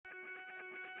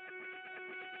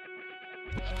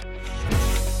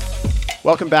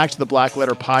Welcome back to the Black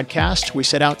Letter Podcast. We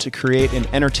set out to create an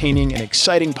entertaining and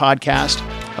exciting podcast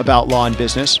about law and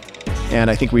business, and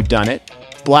I think we've done it.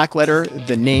 Black Letter,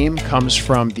 the name, comes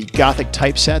from the Gothic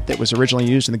typeset that was originally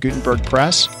used in the Gutenberg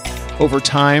press. Over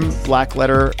time, Black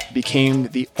Letter became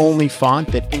the only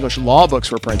font that English law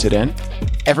books were printed in.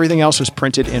 Everything else was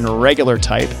printed in regular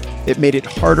type. It made it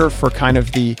harder for kind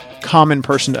of the common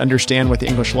person to understand what the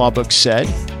English law book said.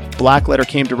 Black Letter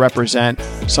came to represent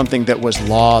something that was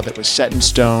law, that was set in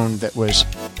stone, that was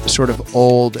sort of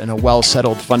old and a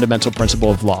well-settled fundamental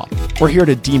principle of law. We're here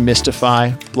to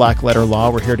demystify Black Letter law.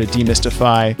 We're here to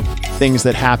demystify things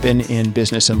that happen in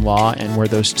business and law and where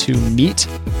those two meet.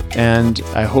 And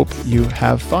I hope you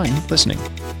have fun listening.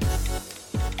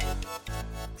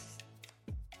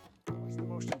 What's the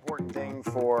most important thing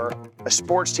for a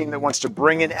sports team that wants to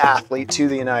bring an athlete to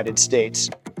the United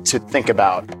States to think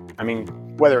about? I mean,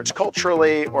 whether it's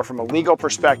culturally or from a legal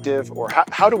perspective, or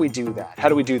how do we do that? How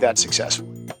do we do that successfully?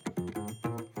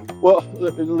 Well,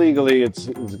 legally, it's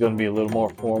going to be a little more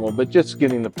formal, but just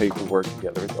getting the paperwork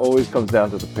together. It always comes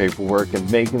down to the paperwork and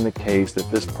making the case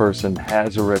that this person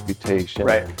has a reputation.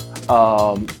 Right.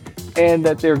 And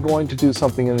that they're going to do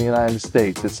something in the United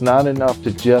States. It's not enough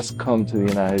to just come to the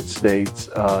United States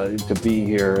to be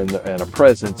here and a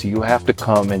presence. You have to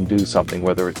come and do something,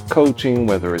 whether it's coaching,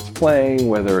 whether it's playing,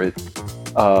 whether it's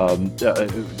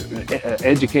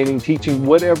educating, teaching,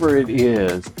 whatever it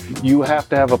is. You have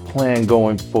to have a plan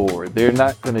going forward. They're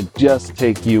not going to just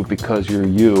take you because you're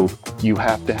you. You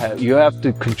have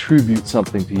to contribute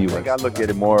something to you. I got to look at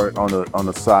it more on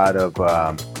the side of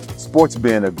sports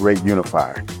being a great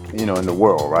unifier, in the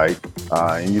world, right?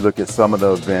 And you look at some of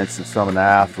the events and some of the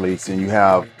athletes, and you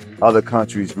have other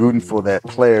countries rooting for that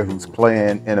player who's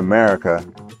playing in America.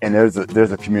 And there's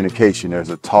a communication, there's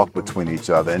a talk between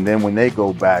each other. And then when they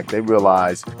go back, they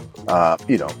realize,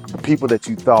 the people that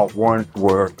you thought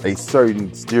were a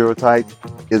certain stereotype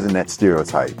isn't that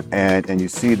stereotype. And you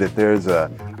see that there's a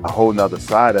whole nother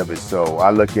side of it. So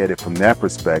I look at it from that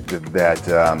perspective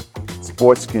that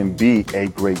sports can be a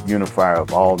great unifier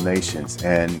of all nations.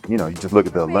 And, you just look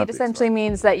at the Olympics. It essentially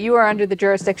means that you are under the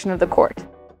jurisdiction of the court.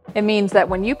 It means that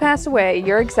when you pass away,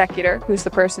 your executor, who's the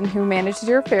person who manages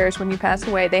your affairs when you pass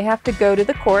away, they have to go to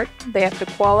the court. They have to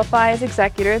qualify as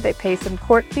executor. They pay some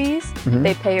court fees. Mm-hmm.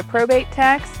 They pay a probate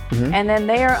tax. Mm-hmm. And then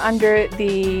they are under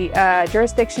the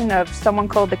jurisdiction of someone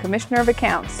called the Commissioner of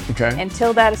Accounts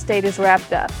until that estate is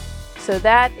wrapped up. So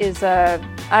that is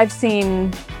I've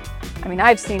seen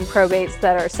probates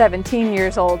that are 17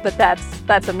 years old, but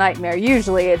that's a nightmare.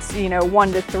 Usually it's,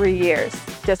 1 to 3 years,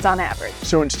 just on average.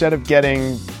 So instead of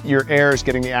getting your heirs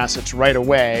getting the assets right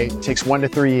away, it takes 1 to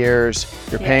 3 years,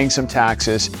 you're paying some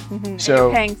taxes. Mm-hmm. So and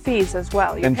you're paying fees as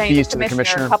well. You're paying fees to the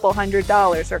commissioner a couple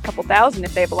 $100 or a couple thousand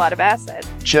if they have a lot of assets.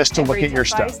 Just to look at your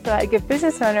stuff. Advice that I give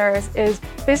business owners is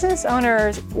business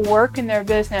owners work in their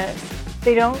business.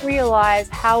 They don't realize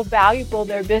how valuable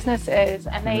their business is,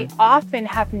 and they often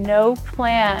have no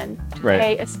plan to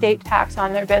pay estate tax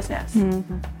on their business.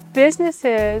 Mm-hmm.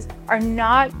 Businesses are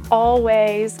not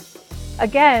always,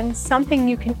 again, something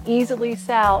you can easily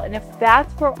sell. And if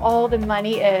that's where all the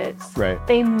money is,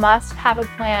 they must have a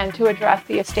plan to address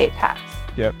the estate tax.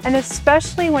 Yep. And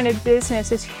especially when a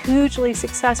business is hugely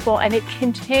successful and it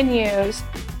continues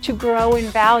to grow in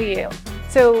value.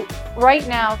 So right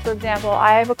now, for example,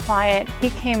 I have a client, he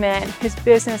came in, his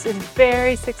business is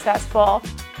very successful.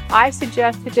 I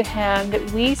suggested to him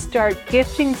that we start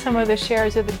gifting some of the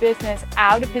shares of the business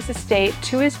out of his estate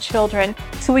to his children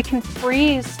so we can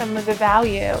freeze some of the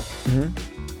value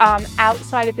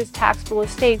outside of his taxable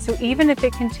estate. So even if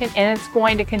it continues, and it's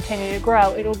going to continue to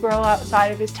grow, it'll grow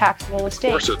outside of his taxable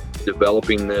estate. Of course,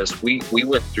 developing this, we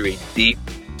went through a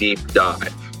deep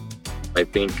dive. I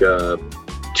think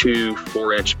 2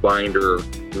 4-inch binder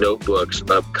notebooks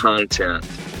of content,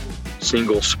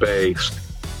 single-spaced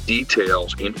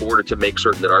details in order to make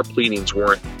certain that our pleadings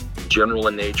weren't general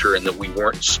in nature and that we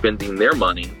weren't spending their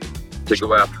money to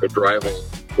go after a rival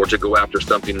or to go after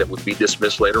something that would be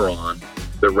dismissed later on,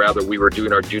 but rather we were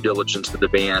doing our due diligence in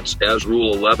advance as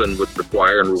Rule 11 would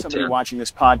require and Rule 10. Somebody watching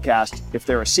this podcast, if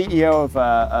they're a CEO of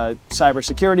a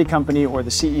cybersecurity company or the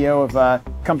CEO of a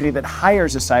company that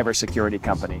hires a cybersecurity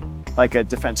company, like a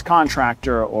defense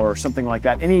contractor or something like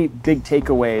that, any big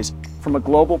takeaways from a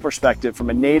global perspective, from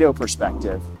a NATO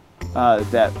perspective,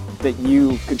 that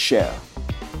you could share?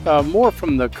 More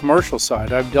from the commercial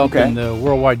side. I've dealt in the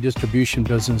worldwide distribution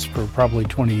business for probably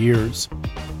 20 years.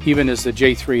 Even as the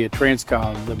J3 at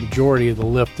Transcom, the majority of the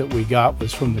lift that we got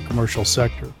was from the commercial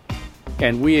sector.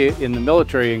 And we in the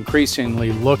military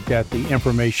increasingly looked at the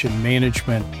information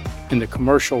management in the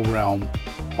commercial realm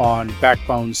on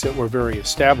backbones that were very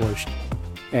established,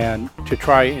 and to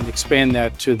try and expand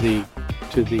that to the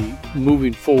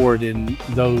moving forward in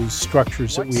those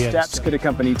structures that What we had. steps could a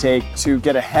company take to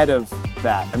get ahead of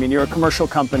that? I mean, you're a commercial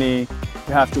company.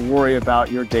 You have to worry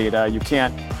about your data. You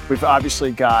can't. We've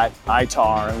obviously got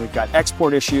ITAR and we've got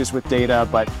export issues with data,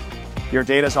 but your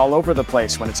data is all over the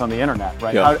place when it's on the internet,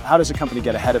 right? Yeah. How does a company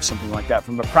get ahead of something like that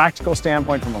from a practical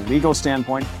standpoint, from a legal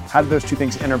standpoint? How do those two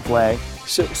things interplay?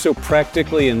 So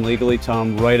practically and legally,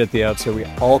 Tom, right at the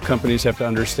outset, all companies have to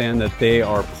understand that they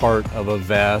are part of a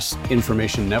vast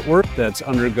information network that's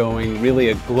undergoing really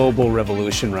a global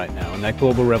revolution right now. And that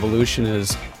global revolution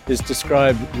is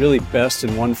described really best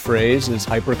in one phrase, is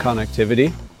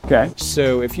hyperconnectivity. Okay.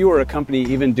 So if you are a company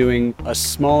even doing a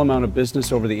small amount of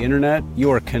business over the internet,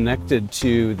 you are connected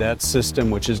to that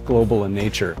system, which is global in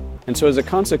nature. And so as a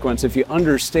consequence, if you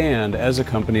understand as a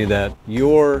company that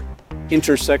your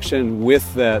intersection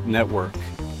with that network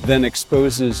then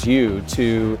exposes you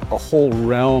to a whole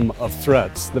realm of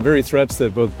threats, the very threats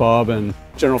that both Bob and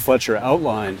General Fletcher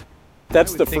outlined,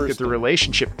 that's the I think first. that the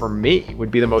relationship for me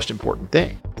would be the most important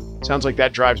thing. Sounds like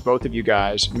that drives both of you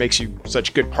guys, makes you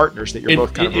such good partners that you're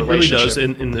both kind of it really relationship. does,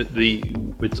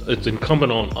 and it's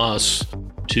incumbent on us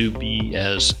to be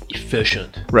as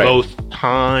efficient, Right. both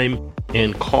time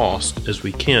and cost as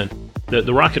we can.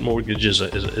 The Rocket Mortgage is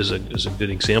a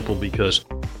good example, because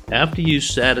after you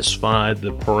satisfy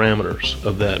the parameters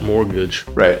of that mortgage,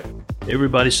 Right.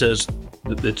 everybody says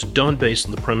that it's done based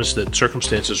on the premise that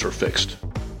circumstances are fixed.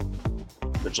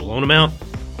 There's a loan amount.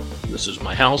 This is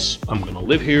my house. I'm going to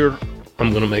live here. I'm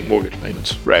going to make mortgage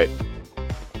payments. Right.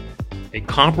 A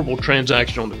comparable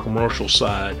transaction on the commercial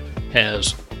side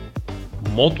has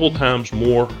multiple times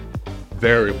more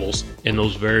variables, and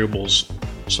those variables,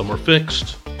 some are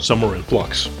fixed, some are in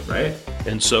flux. Right.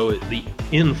 And so the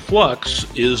influx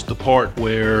is the part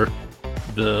where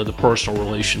the personal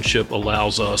relationship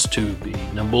allows us to be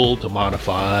nimble, to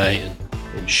modify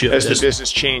and shift. As the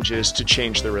business changes, to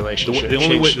change the relationship.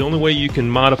 The only way you can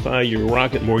modify your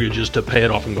Rocket Mortgage is to pay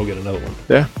it off and go get another one.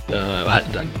 Yeah.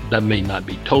 That may not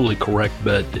be totally correct,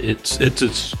 but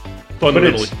it's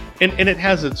fundamentally. And it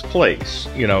has its place,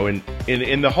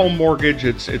 in the home mortgage,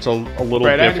 it's a little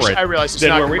Right, different. I realize it's than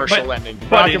not where commercial lending.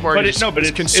 But Rocket it's mortgage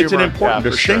is consumer. an important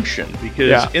Yeah, for sure. distinction, because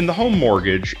Yeah. in the home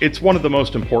mortgage, it's one of the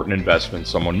most important investments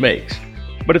someone makes.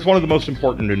 But it's one of the most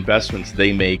important investments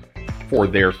they make for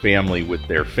their family with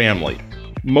their family.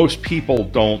 Most people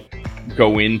don't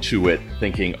go into it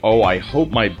thinking, oh, I hope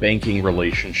my banking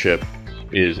relationship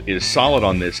is solid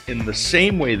on this, in the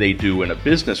same way they do in a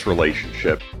business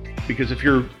relationship. Because if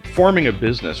you're forming a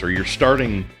business or you're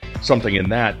starting something in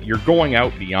that, you're going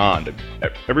out beyond.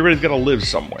 Everybody's got to live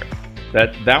somewhere.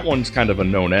 That one's kind of a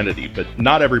known entity, but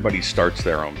not everybody starts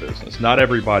their own business. Not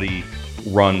everybody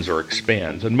runs or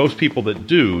expands. And most people that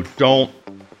do don't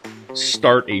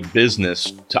start a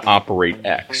business to operate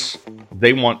X.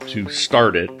 They want to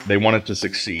start it. They want it to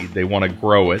succeed. They want to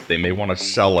grow it. They may want to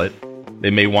sell it. They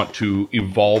may want to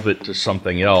evolve it to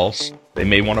something else. They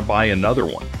may want to buy another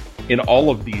one. In all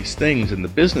of these things, in the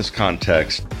business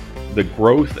context, the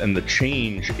growth and the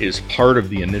change is part of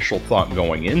the initial thought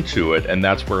going into it, and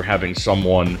that's where having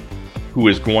someone who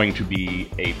is going to be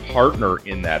a partner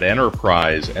in that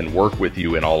enterprise and work with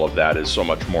you in all of that is so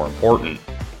much more important,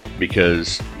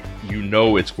 because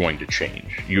it's going to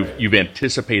change. You've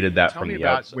anticipated that Tell from me the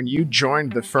about outset. when you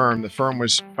joined the firm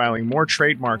was filing more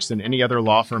trademarks than any other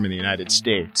law firm in the United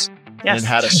States. Yes. And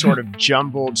had a sort of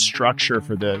jumbled structure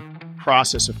for the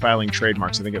process of filing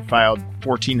trademarks. I think it filed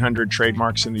 1,400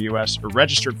 trademarks in the U.S., or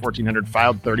registered 1,400,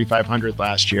 filed 3,500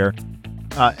 last year.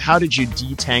 How did you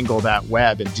detangle that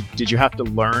web? And did you have to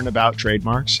learn about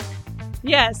trademarks?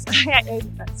 Yes.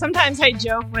 Sometimes I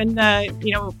joke when, I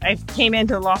came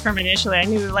into the law firm initially, I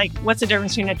knew, what's the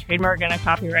difference between a trademark and a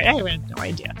copyright? I had no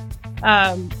idea.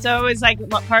 So it was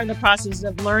part of the process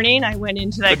of learning. I went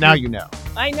into that. But now you know.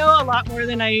 I know a lot more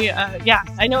than I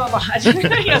know a lot.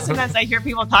 Sometimes I hear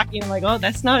people talking, I'm like, oh,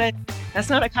 that's not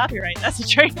a copyright. That's a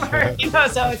trademark,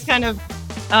 so it's kind of,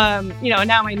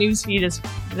 now my news feed is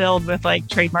filled with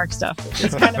trademark stuff, which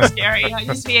is kind of scary. It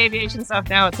used to be aviation stuff.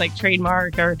 Now it's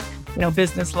trademark or,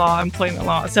 business law, employment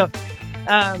law. So,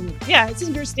 it's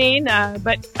interesting.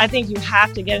 But I think you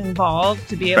have to get involved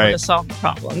to be able to solve the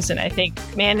problems. And I think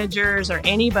managers or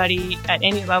anybody at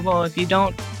any level, if you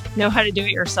don't know how to do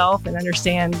it yourself and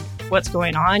understand what's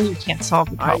going on, you can't solve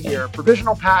the problem. I hear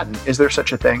provisional patent. Is there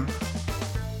such a thing?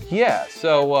 Yeah.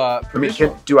 So,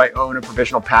 do I own a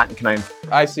provisional patent? Can I?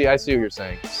 I see what you're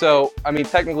saying. So,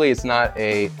 technically, it's not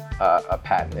a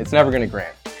patent. It's never going to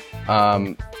grant.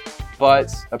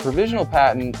 But a provisional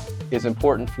patent is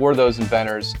important for those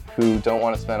inventors who don't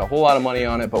want to spend a whole lot of money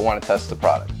on it but want to test the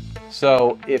product.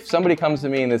 So if somebody comes to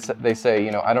me and they say,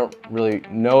 I don't really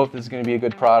know if this is going to be a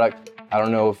good product, I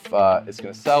don't know if it's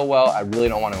going to sell well, I really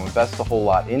don't want to invest a whole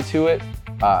lot into it,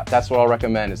 that's what I'll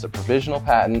recommend is a provisional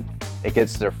patent. It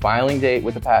gets their filing date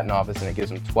with the patent office and it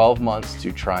gives them 12 months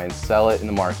to try and sell it in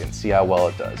the market and see how well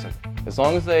it does. And as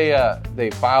long as they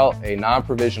file a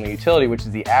non-provisional utility, which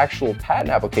is the actual patent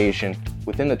application,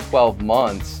 within the 12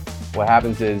 months, what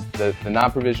happens is the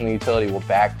non-provisional utility will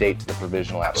backdate to the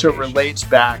provisional application. So it relates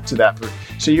back to that.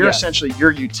 So you're essentially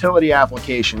your utility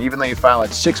application, even though you file it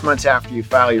 6 months after you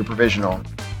file your provisional,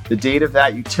 the date of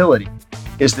that utility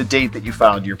is the date that you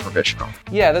filed your provisional.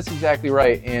 Yeah, that's exactly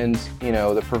right. And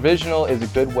the provisional is a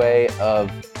good way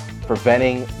of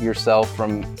preventing yourself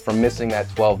from missing that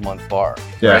 12-month bar,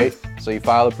 right? So you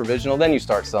file a provisional, then you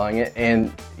start selling it,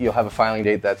 and you'll have a filing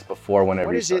date that's before whenever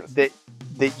What you is start. it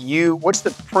what's the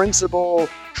principal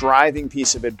driving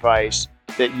piece of advice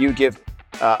that you give?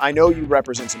 I know you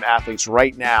represent some athletes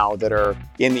right now that are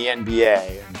in the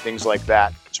NBA and things like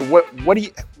that. So what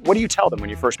do you tell them when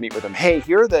you first meet with them? Hey,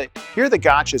 here are the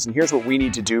gotchas and here's what we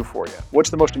need to do for you.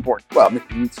 What's the most important? Well,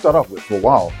 we start off with, for a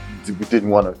while, we didn't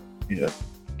want to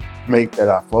make that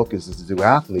our focus is to do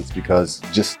athletes, because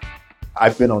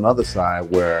I've been on the other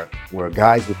side where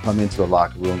guys would come into the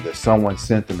locker room that someone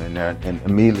sent them in there and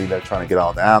immediately they're trying to get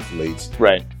all the athletes.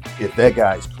 Right. If that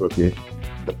guy's crooked,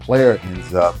 the player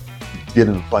ends up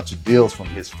getting a bunch of deals from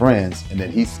his friends and then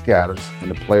he scatters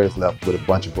and the player's left with a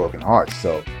bunch of broken hearts.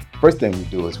 So first thing we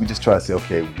do is we just try to say,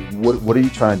 okay, what are you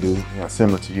trying to do?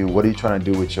 Similar to you, what are you trying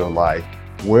to do with your life?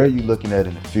 Where are you looking at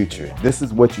in the future? This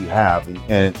is what you have,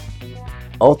 and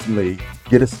ultimately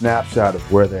get a snapshot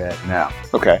of where they're at now.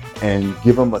 Okay. And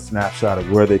give them a snapshot of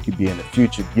where they could be in the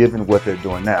future, given what they're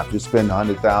doing now. If you're spending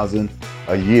 $100,000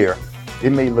 a year,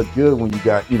 it may look good when you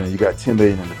got $10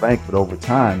 million in the bank, but over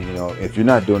time, if you're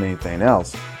not doing anything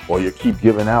else, or you keep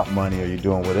giving out money, or you're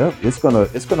doing whatever, it's gonna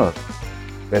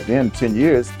at the end of 10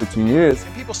 years, 15 years.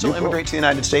 Can people still immigrate to the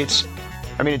United States?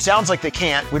 I mean, it sounds like they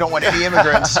can't. We don't want any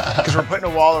immigrants because we're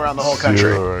putting a wall around the whole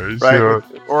country, right? Sure.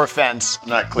 Or a fence. I'm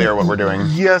not clear what we're doing.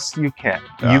 Yes, you can.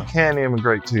 Yeah. You can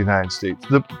immigrate to the United States.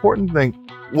 The important thing,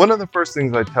 one of the first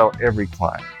things I tell every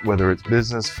client, whether it's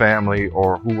business, family,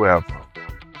 or whoever,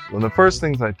 one of the first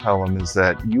things I tell them is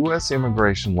that U.S.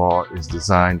 immigration law is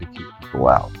designed to keep people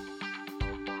out.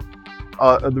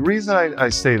 The reason I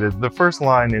say that, the first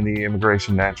line in the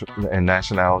Immigration and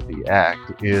Nationality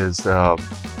Act is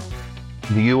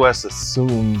the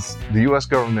U.S.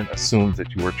 government assumes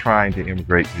that you are trying to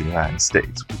immigrate to the United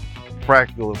States. The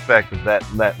practical effect of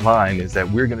that line is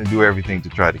that we're going to do everything to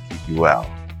try to keep you out.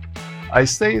 I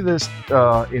say this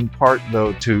in part,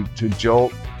 though, to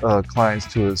jolt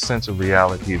clients to a sense of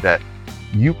reality that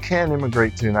you can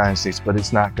immigrate to the United States, but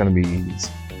it's not going to be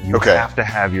easy. You have to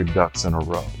have your ducks in a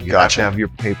row. You have to have your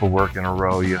paperwork in a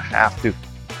row. You have to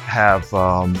have,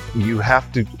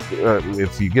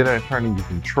 if you get an attorney you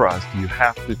can trust, you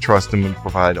have to trust them and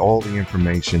provide all the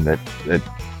information that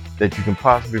you can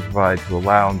possibly provide to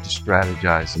allow them to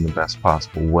strategize in the best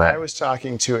possible way. I was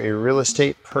talking to a real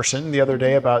estate person the other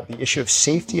day about the issue of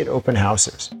safety at open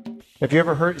houses. Have you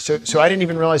ever heard? So I didn't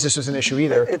even realize this was an issue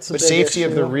either. But safety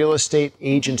of the real estate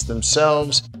agents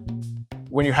themselves.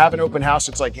 When you have an open house,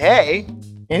 it's like, hey,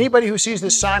 anybody who sees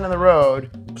this sign on the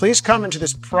road, please come into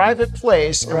this private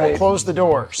place and we'll close the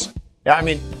doors. Yeah, I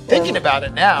mean, thinking about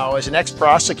it now as an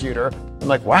ex-prosecutor, I'm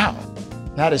like, wow,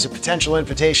 that is a potential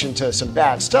invitation to some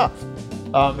bad stuff.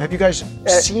 Have you guys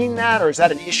seen that, or is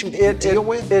that an issue that you deal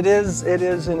with? It is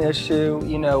an issue.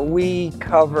 We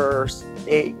cover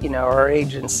our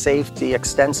agents' safety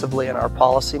extensively in our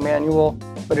policy manual,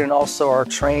 but in also our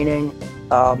training.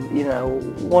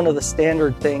 One of the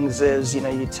standard things is,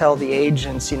 you tell the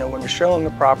agents, when you're showing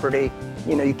the property,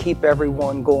 you keep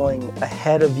everyone going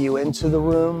ahead of you into the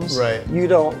rooms. Right. You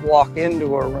don't walk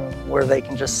into a room where they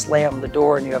can just slam the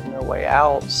door and you have no way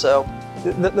out. So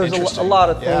there's a lot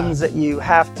of things that you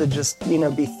have to just,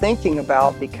 be thinking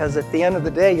about, because at the end of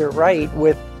the day, you're right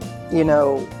with,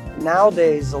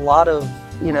 nowadays a lot of,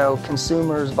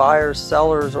 consumers, buyers,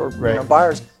 sellers, or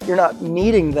buyers, you're not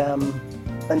meeting them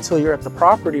until you're at the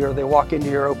property or they walk into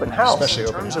your open house. Especially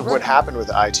in terms of what happened with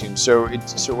iTunes.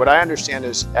 So what I understand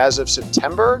is, as of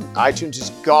September, iTunes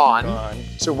is gone.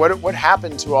 So what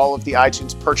happened to all of the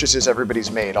iTunes purchases everybody's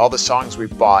made, all the songs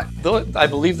we've bought? I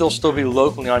believe they'll still be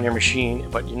locally on your machine,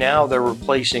 but now they're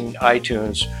replacing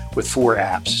iTunes with 4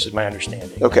 apps, is my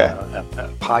understanding. Okay. A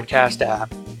podcast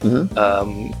app,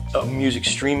 a music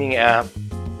streaming app,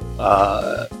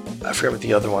 I forget what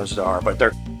the other ones are, but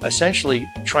they're essentially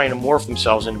trying to morph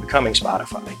themselves into becoming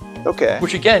Spotify. Okay.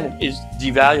 Which again is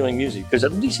devaluing music, because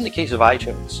at least in the case of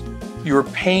iTunes, you were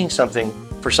paying something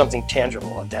for something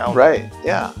tangible, a download. Right.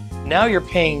 Yeah. Now you're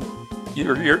paying.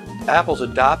 Apple's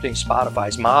adopting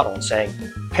Spotify's model and saying,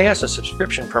 pay us a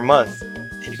subscription per month,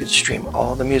 and you can stream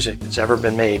all the music that's ever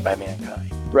been made by mankind.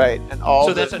 Right, and all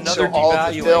of the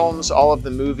films, all of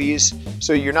the movies.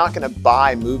 So you're not going to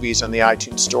buy movies on the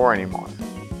iTunes Store anymore.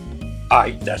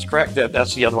 That's correct.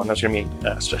 That's the other one. That's going to be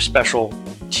a special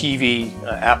TV,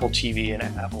 Apple TV, and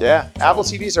Apple. Yeah, Apple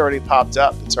TV's already popped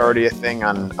up. It's already a thing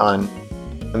on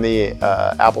the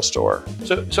Apple Store.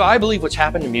 So I believe what's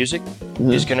happened to music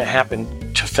is going to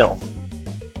happen to film.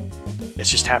 It's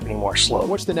just happening more slowly.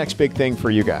 What's the next big thing for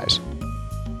you guys?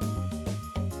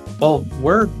 Well,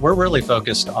 we're really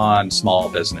focused on small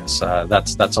business.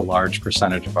 That's a large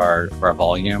percentage of our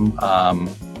volume.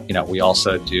 We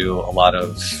also do a lot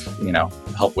of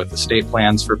help with estate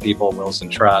plans for people, wills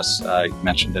and trusts. You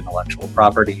mentioned intellectual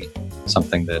property,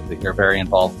 something that you're very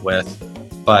involved with.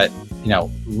 But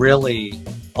really,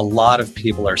 a lot of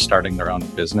people are starting their own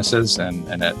businesses,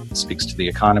 and it speaks to the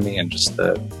economy and just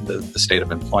the state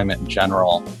of employment in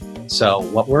general. So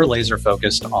what we're laser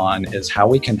focused on is how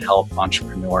we can help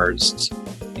entrepreneurs,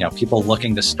 people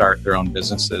looking to start their own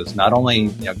businesses, not only,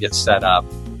 get set up,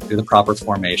 do the proper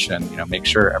formation, make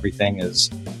sure everything is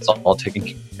all taken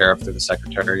care of through the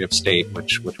Secretary of State,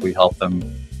 which we help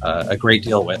them a great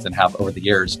deal with and have over the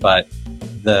years. But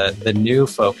the new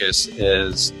focus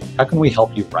is how can we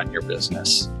help you run your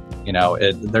business?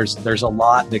 There's a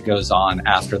lot that goes on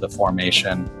after the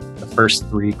formation. The first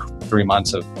three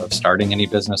months of starting any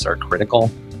business are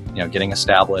critical. Getting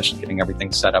established, getting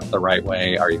everything set up the right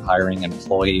way. Are you hiring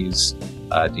employees?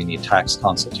 Do you need tax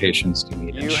consultations? Do you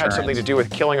need insurance? You had something to do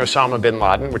with killing Osama bin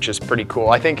Laden, which is pretty cool.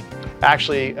 I think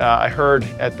actually I heard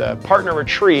at the partner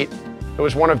retreat, it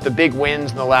was one of the big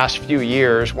wins in the last few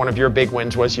years. One of your big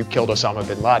wins was you killed Osama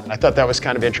bin Laden. I thought that was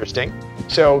kind of interesting.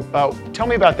 So tell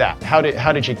me about that. How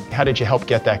did you help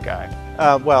get that guy?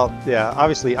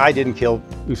 Obviously I didn't kill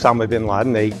Osama bin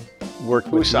Laden. They worked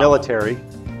with the military,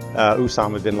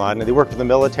 Osama bin Laden. They worked with the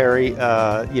military,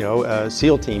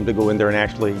 SEAL team to go in there and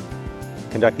actually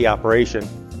conduct the operation.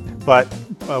 But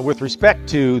with respect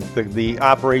to the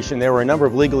operation, there were a number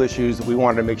of legal issues that we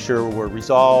wanted to make sure were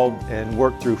resolved and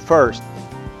worked through first.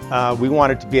 We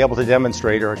wanted to be able to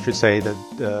demonstrate, or I should say that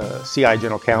the CI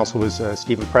General Counsel was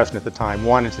Stephen Preston at the time,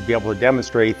 wanted to be able to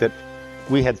demonstrate that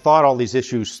we had thought all these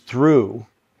issues through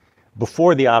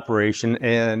before the operation,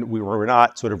 and we were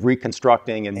not sort of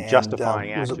reconstructing and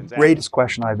justifying actions. The greatest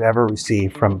question I've ever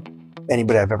received from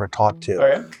anybody I've ever talked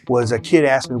to was a kid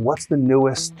asked me, what's the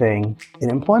newest thing in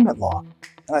employment law?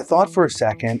 And I thought for a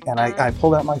second, and I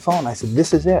pulled out my phone. I said,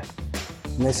 this is it.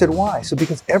 And they said, why? So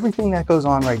because everything that goes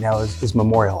on right now is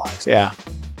memorialized. Yeah.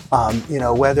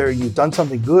 Whether you've done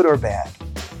something good or bad.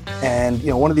 And,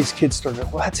 one of these kids started,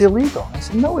 well, that's illegal. I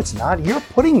said, no, it's not. You're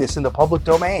putting this in the public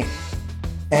domain.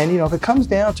 And, if it comes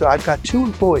down to, I've got 2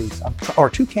 employees or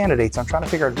 2 candidates, I'm trying to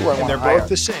figure out who I want to hire. And they're both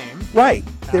the same. Right.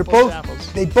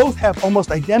 They both have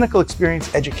almost identical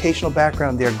experience, educational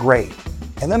background. They're great.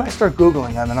 And then I start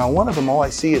Googling them, and on one of them, all I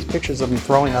see is pictures of them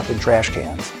throwing up in trash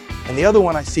cans. And the other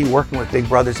one I see working with big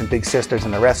brothers and big sisters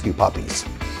and the rescue puppies.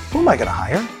 Who am I going to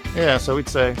hire? Yeah, so we'd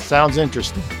say, sounds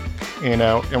interesting,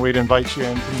 and we'd invite you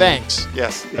in. Thanks.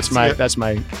 Yes. That's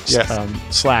my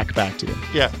Slack back to you.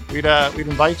 Yeah, we'd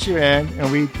invite you in,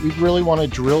 and we really want to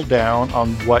drill down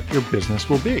on what your business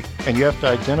will be. And you have to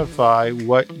identify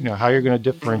how you're going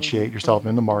to differentiate yourself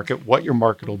in the market, what your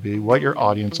market will be, what your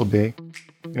audience will be.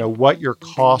 What your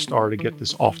costs are to get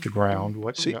this off the ground.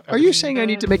 Are you saying I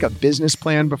need to make a business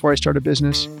plan before I start a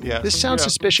business? Yeah. This sounds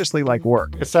suspiciously like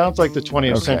work. It sounds like the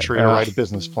 20th century to write a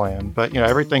business plan, but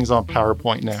everything's on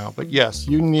PowerPoint now. But yes,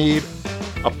 you need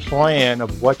a plan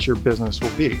of what your business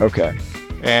will be. Okay.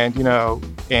 And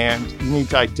and you need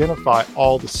to identify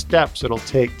all the steps it'll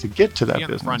take to get to that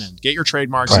business. Front end. Get your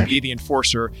trademarks and be the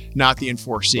enforcer, not the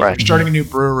enforcee. Right. If you're starting a new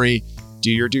brewery,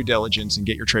 do your due diligence and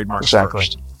get your trademarks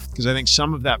first. Because I think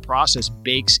some of that process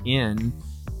bakes in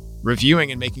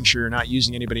reviewing and making sure you're not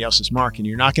using anybody else's mark, and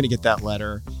you're not going to get that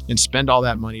letter and spend all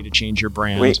that money to change your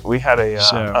brand. We had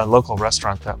a local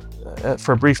restaurant that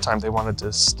for a brief time they wanted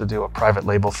us to do a private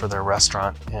label for their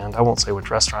restaurant, and I won't say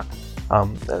which restaurant.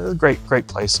 Great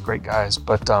place, great guys,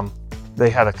 but they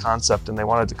had a concept and they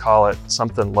wanted to call it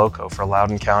something loco for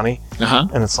Loudoun County,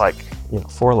 and it's like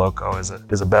Four Loko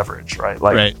is a beverage, right?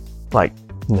 Like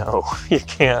no, you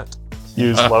can't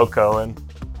use Loco,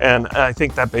 and I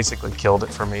think that basically killed it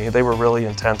for me. They were really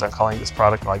intent on calling this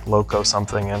product like Loco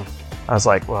something, and I was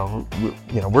like, well,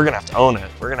 we're gonna have to own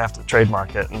it. We're gonna have to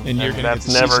trademark it, and you're gonna that's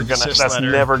never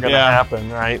gonna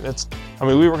happen, right? I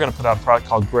mean, we were going to put out a product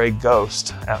called Grey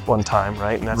Ghost at one time,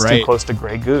 right? And that's too close to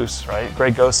Grey Goose, right?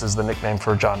 Grey Ghost is the nickname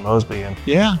for John Mosby, and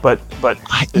but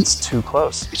it's too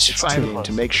close. It's striving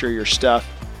to make sure your stuff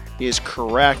is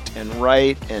correct and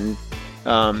right. And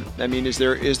I mean, is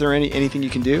there anything you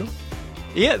can do?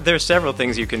 Yeah, there's several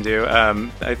things you can do.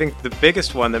 I think the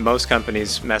biggest one that most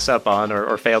companies mess up on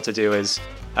or fail to do is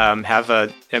have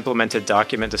a implemented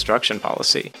document destruction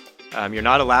policy. You're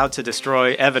not allowed to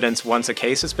destroy evidence once a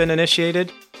case has been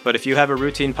initiated, but if you have a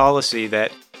routine policy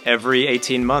that every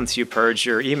 18 months you purge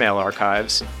your email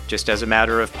archives, just as a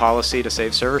matter of policy to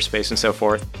save server space and so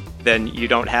forth, then you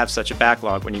don't have such a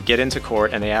backlog. When you get into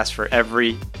court and they ask for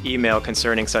every email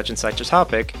concerning such and such a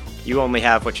topic, you only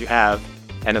have what you have.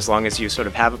 And as long as you sort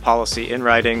of have a policy in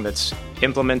writing that's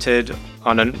implemented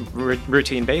on a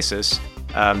routine basis,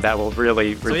 that will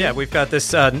really... So yeah, we've got this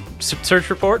search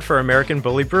report for American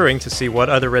Bully Brewing to see what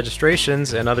other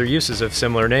registrations and other uses of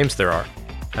similar names there are.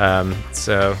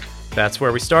 So that's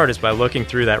where we start, is by looking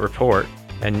through that report.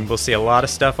 And we'll see a lot of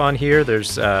stuff on here.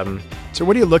 There's... So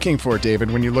what are you looking for,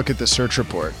 David, when you look at the search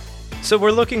report? So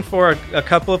we're looking for a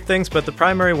couple of things, but the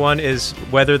primary one is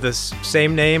whether the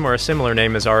same name or a similar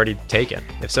name is already taken.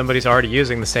 If somebody's already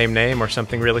using the same name or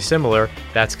something really similar,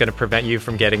 that's going to prevent you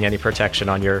from getting any protection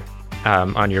on your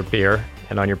beer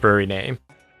and on your brewery name.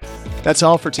 That's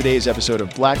all for today's episode of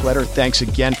Black Letter. Thanks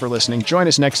again for listening. Join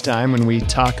us next time when we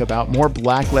talk about more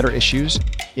Black Letter issues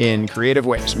in creative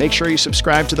ways. Make sure you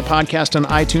subscribe to the podcast on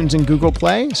iTunes and Google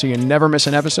Play so you never miss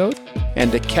an episode.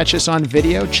 And to catch us on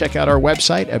video, check out our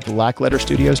website at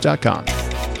blackletterstudios.com.